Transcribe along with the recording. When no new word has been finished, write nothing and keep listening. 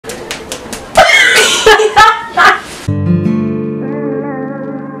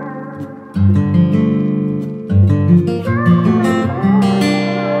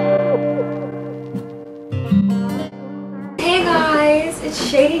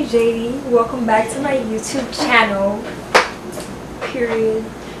Shadey Jadey. Welcome back to my YouTube channel. Period.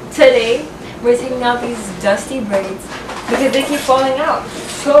 Today we're taking out these dusty braids because they keep falling out.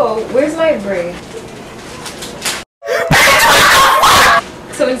 So where's my braid?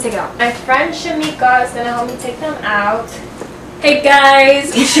 So we need to take it out. My friend Shamika is gonna help me take them out. Hey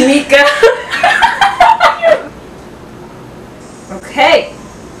guys, it's Shamika. Okay.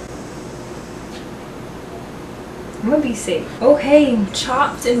 I'm gonna be safe. Oh hey, I'm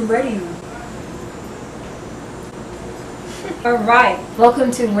chopped and ready. Alright,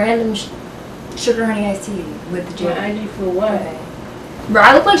 welcome to random sugar honey iced tea with the J. IG for what? Okay. Bro,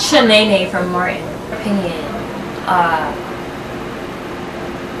 I look like Shanae from Martin. Opinion.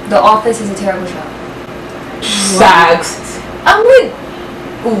 The Office is a terrible show. Facts. I'm with.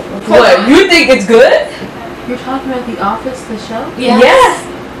 What? You think it's good? You're talking about The Office, the show? Yes. Yes.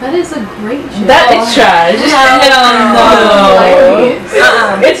 That is a great show. That is trash.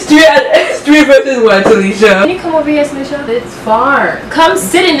 No. It's 3 versus 1, Talisha. Can you come over here, Talisha? It's far. Come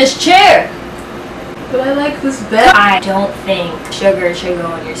sit in this chair. But I like this bed. I don't think sugar should go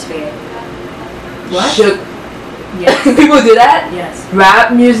on your spade. What? Yes. People do that? Yes.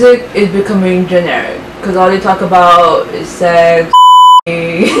 Rap music is becoming generic because all they talk about is sex.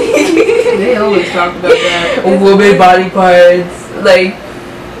 They always talk about that. Woman body parts. Like,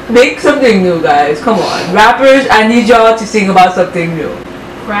 make something new, guys. Come on. Rappers, I need y'all to sing about something new.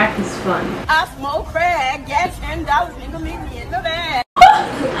 Crack is fun. I smoke crack, get $10, nigga, meet me in the bag.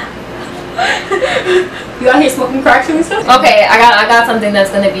 You out here smoking crack and stuff? Okay, I got something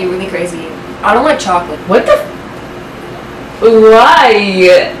that's gonna be really crazy. I don't like chocolate. What the?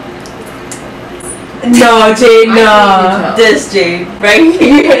 Why? No, Jade, no. This Jade, right? You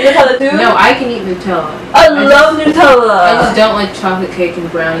eat Nutella too? No, I can eat Nutella. I love Nutella. I just don't like chocolate cake and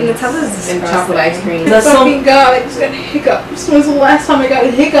brownies. Nutella's and chocolate ice cream. That's fucking God, I just got hiccups. When was the last time I got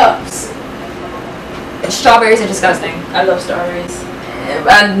hiccups? Strawberries are disgusting. I love strawberries.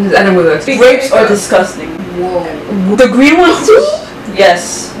 I don't really like grapes are disgusting. Whoa. The green ones too?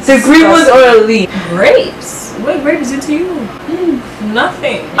 Yes. The green ones are elite. Grapes? What grapes do to you?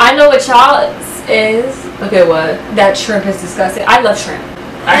 Nothing. I know what y'all is. Okay, what? That shrimp is disgusting. I love shrimp.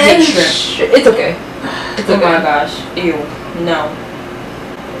 I hate shrimp. It's okay. It's okay. Oh my gosh. Ew. No.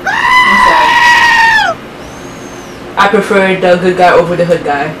 I'm sorry. I prefer the good guy over the hood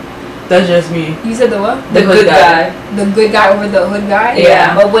guy. That's just me. You said the what? The good guy. The good guy over the hood guy?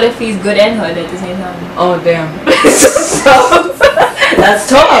 Yeah. But what if he's good and hood at the same time? Oh damn. That's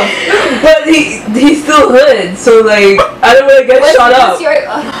tough. But he's still hood, so like I don't want to get shot up.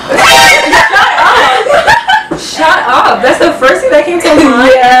 Shut up! That's the first thing that came to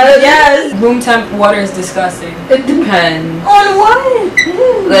mind. Yes. Room temp water is disgusting. It depends. On what?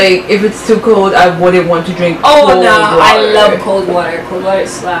 Like if it's too cold, I wouldn't want to drink. Oh cold no, water. I love cold water. Cold water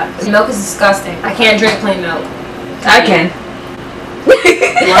slaps. Milk is disgusting. I can't drink plain milk. I can.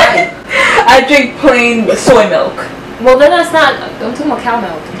 Why? I drink plain soy milk. Well then that's not. I'm talking about cow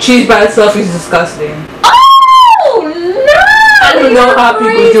milk. Cheese by itself is disgusting. Oh no! I don't know how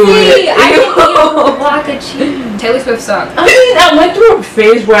people do it. I can eat a block of cheese. Taylor Swift sucked. I mean, I went through a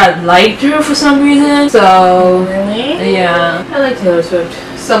phase where I liked her for some reason. So Really? yeah, I like Taylor Swift.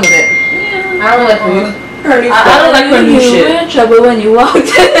 Some of it. I don't like her. I don't like her new shit. Trouble when you walked.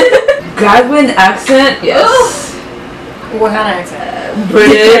 Godwin accent, yes. What kind of accent?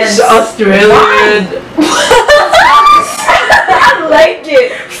 British, Australian. I like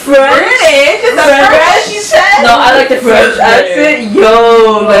it. French. French. She said. No, I like the French accent.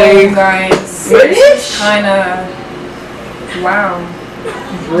 Yo, like guys. British. Kinda. Wow.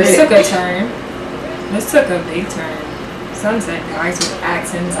 This took a turn. This took a big turn. Sunset guys with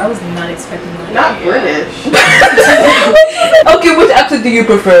accents. I was not expecting that. Not British. Okay, which accent do you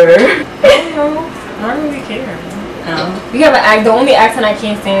prefer? I don't know. I don't really care. We have an act. The only accent I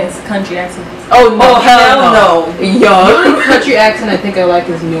can't stand is country accent. Oh no! Hell no! The only country accent I think I like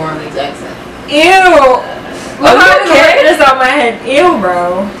is New Orleans accent. Ew. Well, how did okay? this out my head? Ew,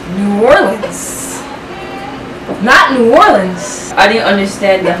 bro. New Orleans. Not New Orleans. I didn't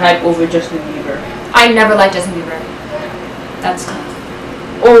understand the hype over Justin Bieber. I never liked Justin Bieber. That's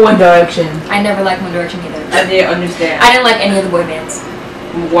tough. Or One Direction. I never liked One Direction either. I didn't understand I didn't like any of the boy bands.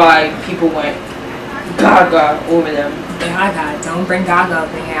 why people went Gaga over them. Gaga. Don't bring Gaga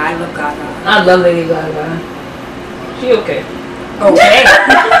up in here. I love Gaga. I love Lady Gaga. She okay. Okay.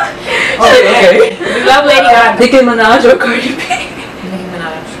 Okay. We love Lady Gaga. Nicki Minaj or Cardi B? Nicki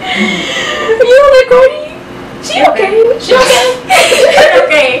Minaj. You don't like Cardi? She okay. She okay. She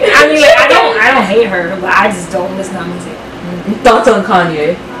okay. I mean, like, I don't hate her, but I just don't listen to her music. Thoughts on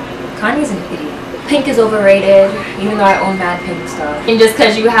Kanye? Kanye's an idiot. Pink is overrated, even though I own mad pink stuff. And just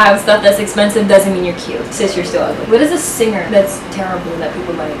because you have stuff that's expensive doesn't mean you're cute. Sis, you're still ugly. What is a singer that's terrible that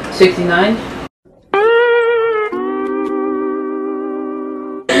people like? 69.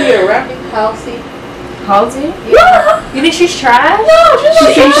 You're rapping Halsey. Halsey? Yeah. You think she's trash?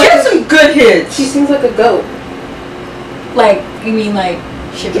 No, she has some good hits. She sings like a goat. Like, you mean like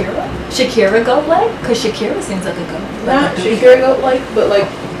Shakira? Shakira goat like? Because Shakira seems like a goat. Not Shakira goat like, but like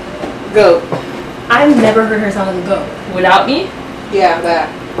goat. I've never heard her sound like a goat. Without me? Yeah,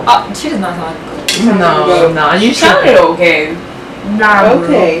 that. She does not sound like a goat. No, you sounded okay. Nah, bro.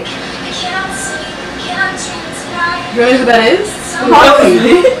 Okay. You know who that is?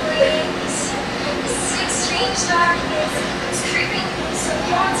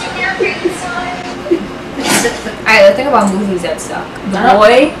 Alright, let's think about movies that suck. The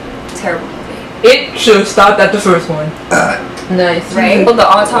Boy, terrible movie. It should have stopped at the first one. Nice. Right? Well, The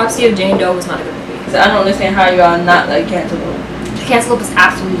Autopsy of Jane Doe was not a good movie. So I don't understand how you are not like Cantaloupe. Cantaloupe is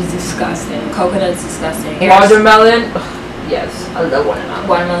absolutely disgusting. Coconut is disgusting. Watermelon. Yes, I love watermelon.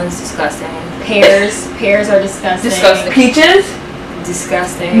 Watermelon is disgusting. Pears are disgusting. Disgusting. Peaches.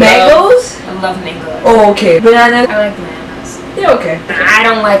 Disgusting. Mangoes. I love mangoes. Oh, okay. Bananas. I like bananas. Yeah, okay. I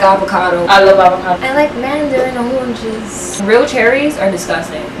don't like avocado. I love avocado. I like mandarin oranges. Real cherries are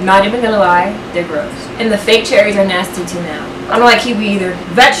disgusting. Not even gonna lie, they're gross. And the fake cherries are nasty too now. I don't like kiwi either.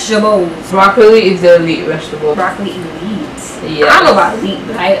 Vegetables. Broccoli is the elite vegetable. Broccoli elite. Yeah. I don't know about elite,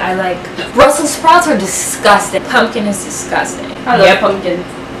 but I like. Brussels sprouts are disgusting. Pumpkin is disgusting. I love pumpkin.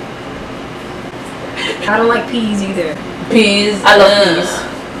 I don't like peas either. Peas. I love peas.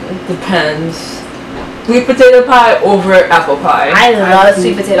 It depends. Sweet potato pie over apple pie. I love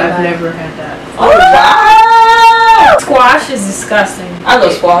sweet potato pie. I've never had that. Oh wow! Squash is disgusting. I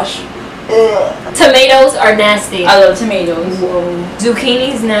love squash. Tomatoes are nasty. I love tomatoes. Whoa.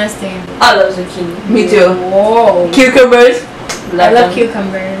 Zucchini's nasty. I love zucchini. Me too. Whoa. Cucumbers. I love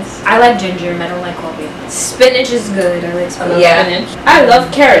cucumbers. I like ginger and I don't like coffee. Spinach is good. I like spinach. Spinach. I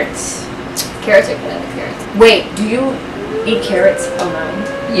love carrots. Carrots are good. I like carrots. Wait, do you eat carrots alone?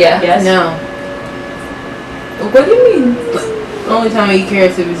 Yeah. Yes. No. What do you mean? The only time I eat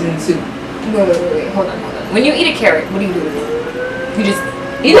carrots if it's in soup. Wait. Hold on. When you eat a carrot, what do you do with it? You just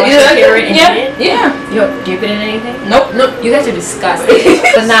Eat wash the carrot and yeah. eat it? Yeah. You don't dip it in anything? Nope. You guys are disgusting.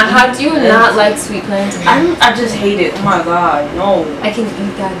 But now, how do you not like sweet plantain? I just hate it. Oh my god, no. I can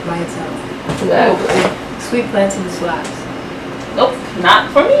eat that by itself. Sweet plantain slaps. Nope, not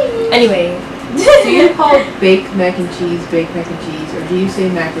for me. Anyway. Do you call baked mac and cheese, or do you say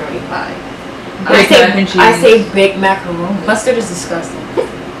macaroni pie? I say baked macaroni. Mustard is disgusting.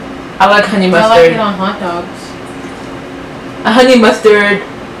 I like honey I mustard. like it on hot dogs. A honey mustard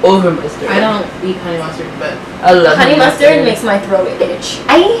over mustard. I don't eat honey mustard, but I love Honey mustard makes my throat itch.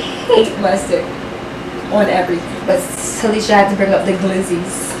 I hate mustard on everything. But Talisha had to bring up the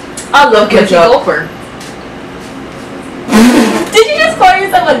glizzies. I love ketchup. gopher. Did you just call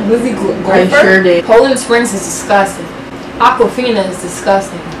yourself a glizzy gopher? I sure did. Poland Springs is disgusting. Aquafina is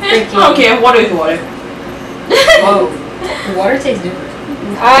disgusting. I don't care. Water is water. Whoa. Water tastes different.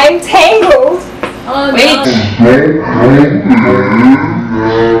 I'm tangled. Oh, Wait. no.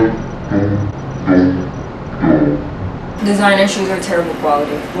 Designer shoes are terrible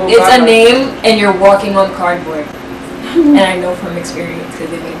quality. Well, It's a bye-bye. name and you're walking on cardboard. And I know from experience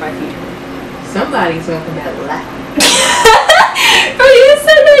because it made my feet hurt. Somebody's open that loud. Bro, you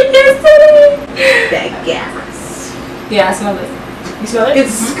said that yesterday. That gas. Yeah, I smell it. You smell it?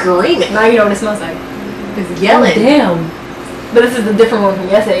 It's screaming. Now you know what it smells like. It's yelling. Damn. But this is a different one from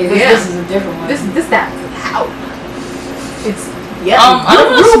yesterday. This is a different one. This that loud. It's yelling. I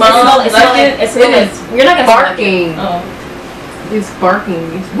don't want to smell It like smells it. it smells like, you're not gonna smell like it. barking. Oh. It's barking.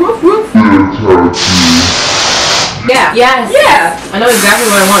 It's woof woof. Yeah. Yes. Yeah. I know exactly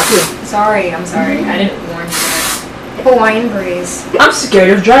what I want too. Sorry, I'm sorry. I didn't warn you. Hawaiian breeze. I'm scared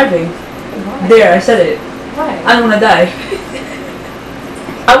of driving. There, I said it. Why? I don't want to die.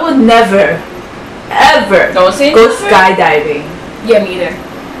 I would never, ever Don't say go nothing. skydiving. Yeah, me either.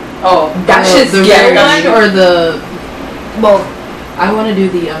 Oh, That shit's the scary. real one or the. Both. I want to do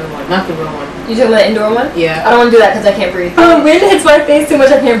the other one, not the real one. You talking about the indoor one? Yeah. I don't want to do that because I can't breathe. Oh, wind hits my face too much.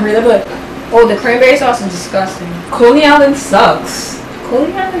 I can't breathe. I'm like, oh, the cranberry sauce is disgusting. Coney Island sucks.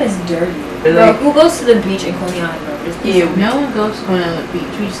 Coney Island is dirty. Really? Bro, who goes to the beach in Coney Island, bro? Just Ew. No one goes going on the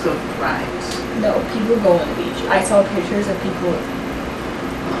beach. We just go for rides. No, people go on the beach. I saw pictures of people.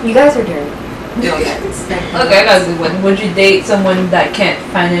 You guys are dirty. No, guys. Okay, I got a good one. Would you date someone that can't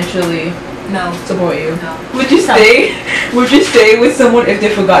financially No. support you? No. Would you stay? Would you stay with someone if they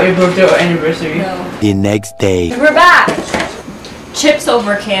forgot your birthday or anniversary? No. The next day. We're back. Chips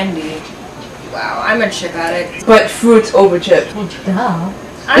over candy. Wow, I'm a chip addict. But fruits over chips. Duh.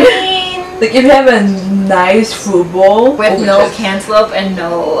 I mean, Like if you have a nice fruit bowl with over no chips. cantaloupe and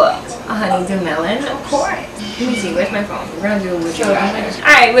no honeydew melon, of course. Let me see, where's my phone? We're gonna do would you rather.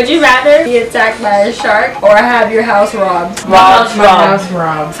 Alright, would you rather be attacked by a shark or have your house robbed? Robbed.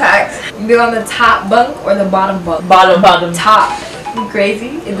 Rob. Facts. Be on the top bunk or the bottom bunk? Bottom. Top. You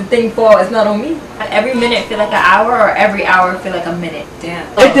crazy? If the thing fall, it's not on me. Every minute feel like an hour or every hour feel like a minute? Damn.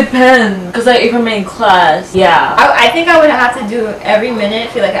 It depends. Cause like if I'm in class, yeah. I think I would have to do every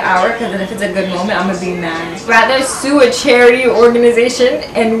minute feel like an hour because then if it's a good moment, I'm gonna be mad. Rather sue a charity organization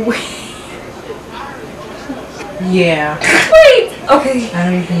and win. Yeah. Wait! Okay. I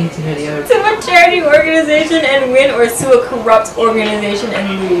don't even need to hear the other. Sue a charity organization and win or sue a corrupt organization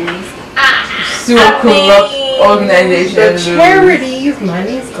and lose? Sue a corrupt organization. The charity's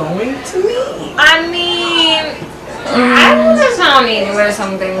money's going to me. I mean, I don't know how me or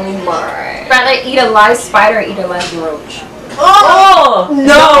something, but rather eat a live spider or eat a live roach. Oh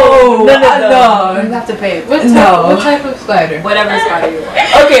no! You have to pay. What type of spider? Whatever spider you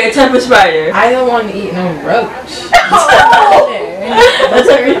want. Okay, a type of spider. I don't want to eat no roach. That's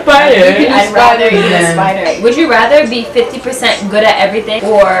a spider. I'd rather eat a then. spider. Would you rather be 50% good at everything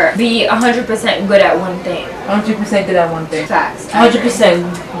or be 100% good at one thing? 100% good at one thing. Facts. 100%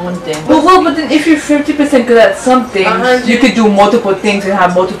 one thing. Well, but then if you're 50% good at something, you could do multiple things and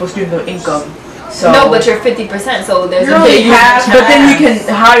have multiple streams of income. So No, but you're 50%, so there's a but big then you can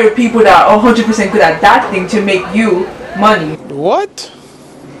hire people that are 100% good at that thing to make you money. What?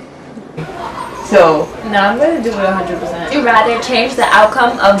 So No, I'm gonna do it 100%. Would you rather change the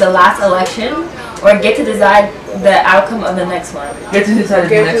outcome of the last election or get to decide the outcome of the next one? get to decide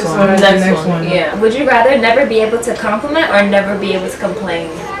the next one. The next one. Yeah. Would you rather never be able to compliment or never be able to complain?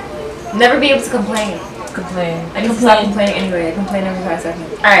 Never be able to complain. Complain. I need to stop complaining anyway. I complain every 5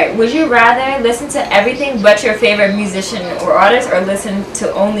 seconds. Alright, would you rather listen to everything but your favorite musician or artist or listen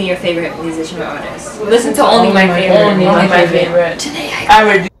to only your favorite musician or artist? Listen to only my favorite. Only my favorite. Today I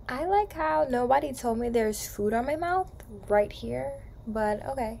would. I like how nobody told me there's food on my mouth right here, but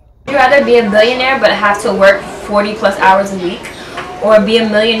okay. Would you rather be a billionaire but have to work 40 plus hours a week or be a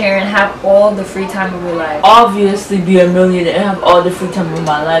millionaire and have all the free time of your life? Obviously be a millionaire and have all the free time of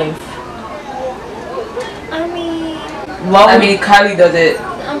my life. I mean, I mean, Kylie does it.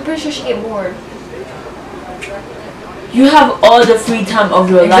 I'm pretty sure she get bored. You have all the free time of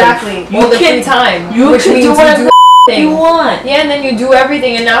your Exactly. life. All the free time. You which can means do whatever everything. you want. Yeah, and then you do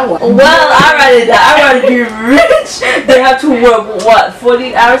everything and now what? Well, I'd rather be rich. They have to work, what,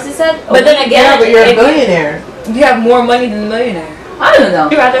 40 hours they said? But then again, Yeah, but you're a if billionaire. you have more money than a millionaire. I don't know.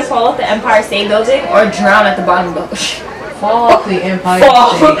 Would you rather fall off the Empire State Building or drown at the bottom of the ocean? Fall off the Empire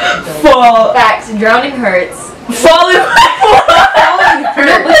Fall. State. Fall. Facts, drowning hurts. Falling.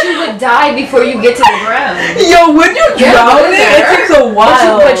 No, but you would die before you get to the ground. Yo, when you drown it takes a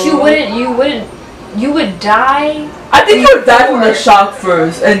while. But you would die. I think you would die from the shock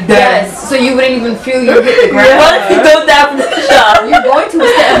first and then. Yes, so you wouldn't even feel you hit the ground. What if you don't die from the shock? You're going to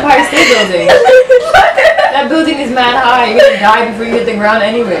it's the Empire State Building. That building is mad high. You're gonna die before you hit the ground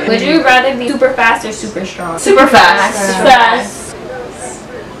anyway. Would you rather be super fast or super strong? Super fast. Fast.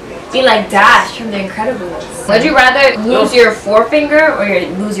 Be like Dash from The Incredibles. Would you rather lose your forefinger or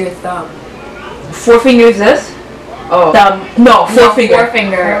lose your thumb? 4 fingers this? Oh. No, 4 finger.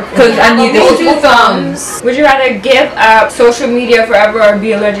 Forefinger. Because I need Hold this. 2 thumbs. Would you rather give up social media forever or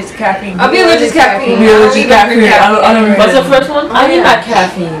be allergic to caffeine? I'll be allergic to caffeine. Be allergic to caffeine. I don't What's What's the first one? I need my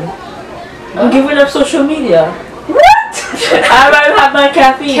caffeine. I'm giving up social media. What? I'd rather have my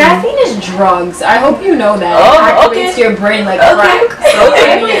caffeine. Caffeine is drugs. I hope you know that. Oh, It okay. activates your brain like Okay. crack.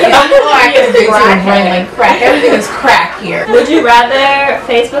 Okay. Your brain like crack. Everything is crack here. Would you rather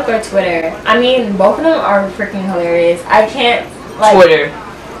Facebook or Twitter? I mean, both of them are freaking hilarious. I can't like. Twitter.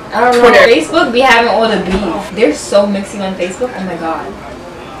 I don't know. Facebook be having all the beef. They're so mixing on Facebook. Oh my god.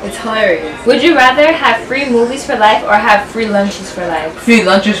 It's hilarious. Would you rather have free movies for life or have free lunches for life? Free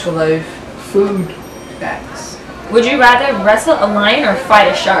lunches for life. Food. Facts. Would you rather wrestle a lion or fight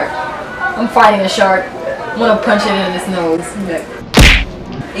a shark? I'm fighting a shark. I'm gonna punch it in its nose.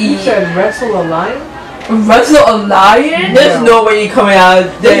 You said wrestle a lion? Wrestle a lion? There's no way you're coming out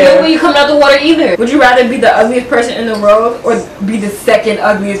There's there. no way you come out the water either. Would you rather be the ugliest person in the world or be the second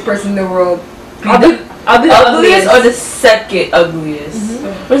ugliest person in the world? I'll be the ugliest or the second ugliest?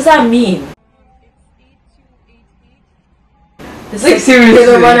 What does that mean? Like seriously.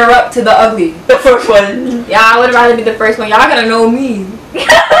 You're the runner-up to the ugly. The first one. Yeah, I would rather be the first one. Y'all gotta know me.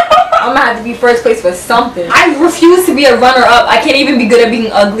 I'm gonna have to be first place for something. I refuse to be a runner-up. I can't even be good at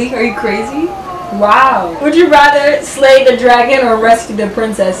being ugly. Are you crazy? Wow. Would you rather slay the dragon or rescue the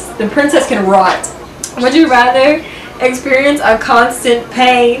princess? The princess can rot. Would you rather experience a constant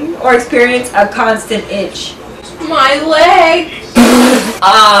pain or experience a constant itch? My leg.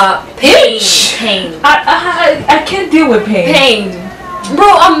 Pain. Itch? Pain. I can't deal with pain. Pain.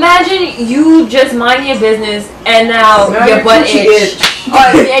 Bro, imagine you just mind your business and now your butt itch.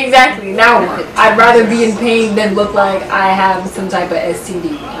 Oh, yeah, exactly. Now what? I'd rather be in pain than look like I have some type of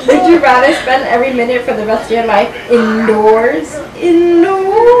STD. Would you rather spend every minute for the rest of your life indoors?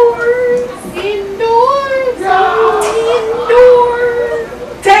 Indoors. Indoors. Indoors.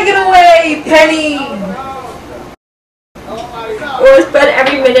 Take it away, Penny. Or spend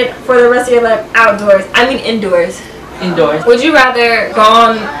every minute for the rest of your life outdoors. I mean indoors. Indoors. Would you rather go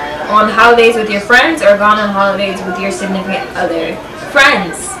on holidays with your friends or go on holidays with your significant other?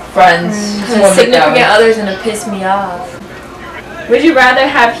 Friends. Friends. Because significant others gonna piss me off. Would you rather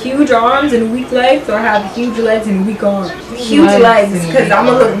have huge arms and weak legs or have huge legs and weak arms? Huge legs, because I'm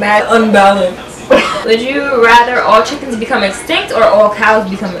gonna look mad unbalanced. Would you rather all chickens become extinct or all cows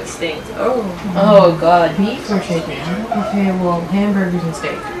become extinct? Oh God. Beef or chicken? Okay, well, hamburgers and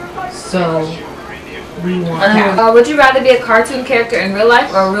steak. So, we want cow. Would you rather be a cartoon character in real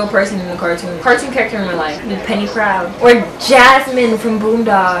life or a real person in the cartoon? Cartoon character in real life. Penny Proud. Or Jasmine from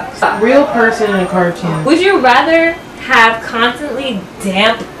Boondocks. Real person in a cartoon. Would you rather have constantly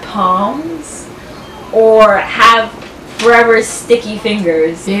damp palms or have forever sticky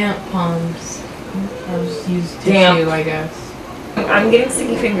fingers? Damp palms. I'll just use tissue, Damp. I guess. I'm getting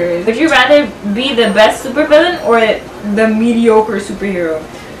sticky fingers. Would you rather be the best supervillain or the mediocre superhero?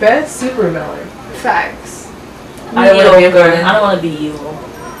 Best supervillain. Facts. I don't want to be a villain. I don't want to be evil.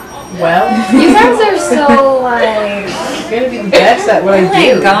 Well, You guys are so like... I'm gonna be the best at what Oh I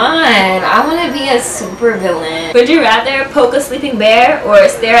my do. god, I want to be a supervillain. Would you rather poke a sleeping bear or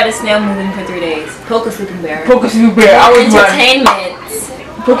stare at a snail moving for 3 days? Poke a sleeping bear. Poke a super bear. I would run. Entertainment.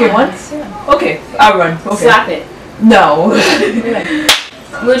 Poke it once? Okay, I'll run. Okay. Slap it. No.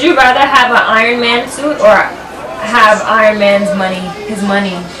 Would you rather have an Iron Man suit or have Iron Man's money? His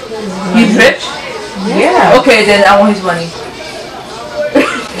money. He's rich? Yeah. Okay, then I want his money.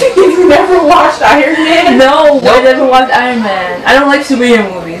 You've never watched Iron Man? No, I never watched Iron Man. I don't like superhero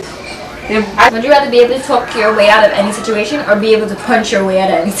movies. Would you rather be able to talk your way out of any situation or be able to punch your way out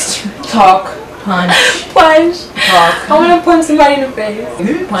of any situation? Talk. Punch. Punch. Talk. I want to punch somebody in the face.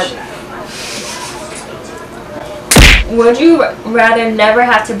 Punch. Would you rather never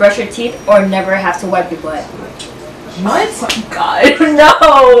have to brush your teeth or never have to wipe your butt? What? Oh God. No.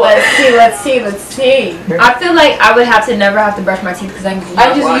 Let's see. I feel like I would have to never have to brush my teeth because I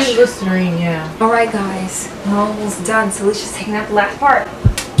I just use Listerine, yeah. Alright guys, we're almost done, so let's just take out the last part.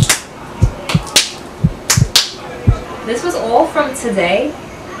 This was all from today.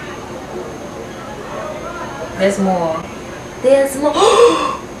 There's more. There's more.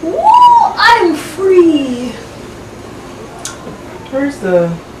 Woo! I'm free! Where's the...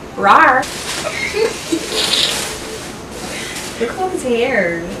 Rawr. Look at all his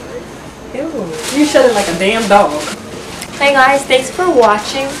hair. Ew. You shedding like a damn dog. Hey guys, thanks for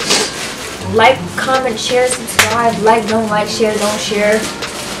watching. Like, comment, share, subscribe. Like, don't like, share, don't share.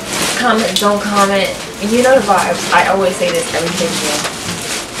 Comment, don't comment. You know the vibes. I always say this every video.